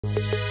Keep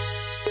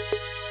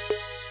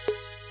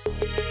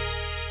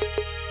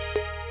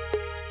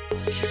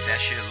that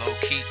shit low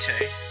key,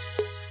 Tay.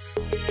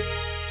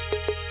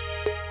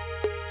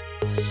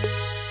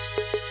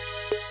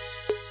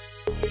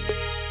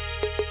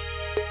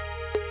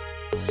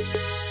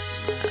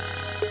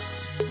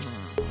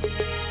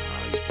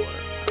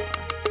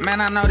 Man,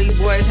 I know these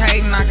boys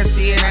hating, I can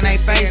see it in they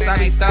face. I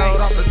be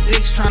throwed off a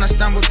 6, tryna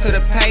stumble to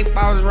the pape.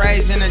 I was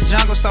raised in the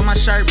jungle, so my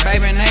shirt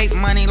baby Nate.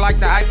 Money like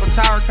the Eiffel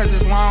Tower, cause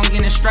it's long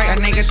and it's straight. That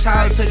nigga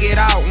told to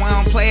get out, we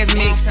don't play his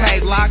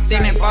mixtape. Locked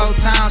in it 4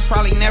 times,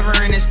 probably never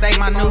in this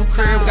state. My new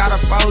crib got a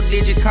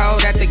 4-digit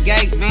code at the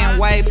gate. Being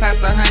way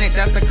past 100,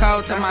 that's the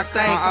code to my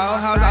safe. My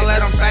old hoes, I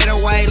let them fade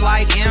away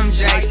like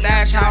MJ.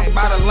 Stash house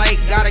by the lake,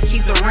 gotta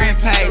keep the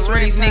rent paid. Swear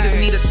these niggas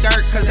need a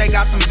skirt, cause they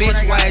got some bitch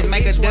ways.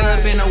 Make a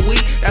dub in a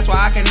week, that's why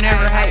I can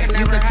never hate.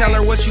 You can tell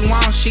her what you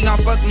want, she gon'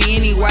 fuck me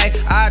anyway.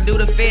 I do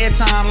the fed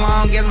time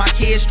long, get my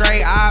kids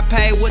straight. I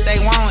pay what they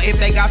want if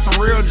they got some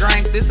real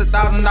drink. This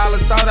 $1,000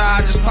 soda, I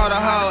just pulled a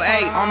whole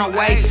 8. On the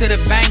way to the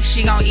bank,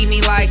 she gon' eat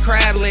me like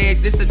crab legs.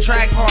 This a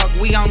track hawk,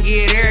 we gon'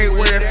 get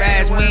everywhere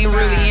fast. We ain't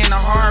really in a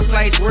hard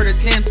place, we're the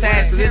temp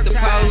task. Cause if the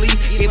police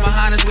get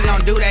behind us, we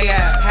gon' do they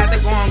ass. Had to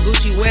go on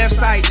Gucci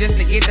website just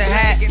to get the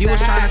hat. You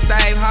was tryna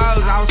save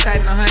hoes, I was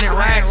saving 100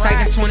 racks.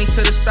 Taking 20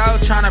 to the stove,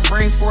 tryna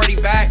bring 40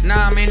 back.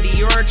 Now I'm in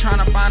Dior,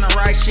 tryna find the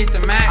right shit to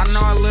match. I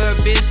know a little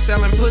bitch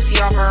selling pussy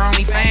off her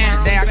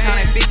OnlyFans. Day I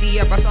counted 50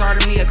 up, I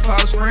started me a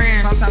close friend.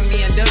 Sometimes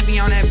me and Doug be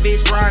on that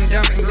bitch riding,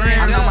 dumping green.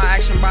 I know my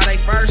action by they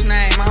first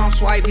name, I don't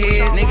swipe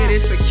heads. Nigga,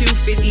 this a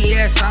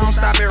Q50S, I don't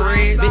stop at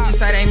red. Bitches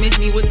say they miss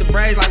me with the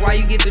braids, like why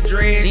you get the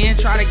dread? Then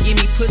try to give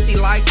me pussy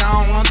like I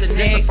don't want the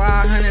neck. It's a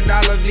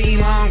 $500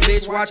 V-long,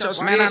 bitch, watch your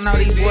spit. Man, I know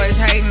these boys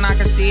hating, I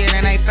can see it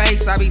in they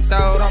face. I be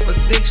throwed off a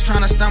 6,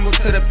 tryna stumble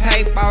to the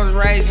pape. I was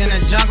raised in the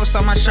jungle,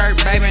 so my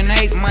shirt baby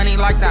Nate. Money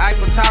like the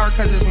Eiffel Tower,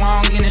 cause it's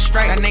long and it's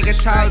straight. That nigga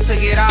told to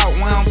get out,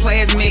 we don't play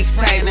his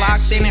mixtape.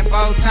 Locked in it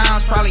 4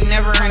 times, probably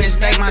never in this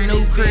state. My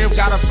new crib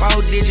got a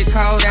 4-digit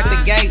code at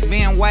the gate.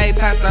 Being way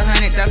past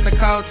 100, that's the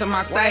code to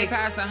my safe. Way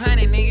past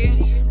 100, nigga.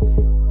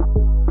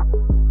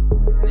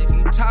 And if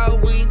you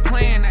told, we ain't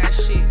playing that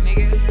shit,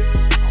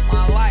 nigga.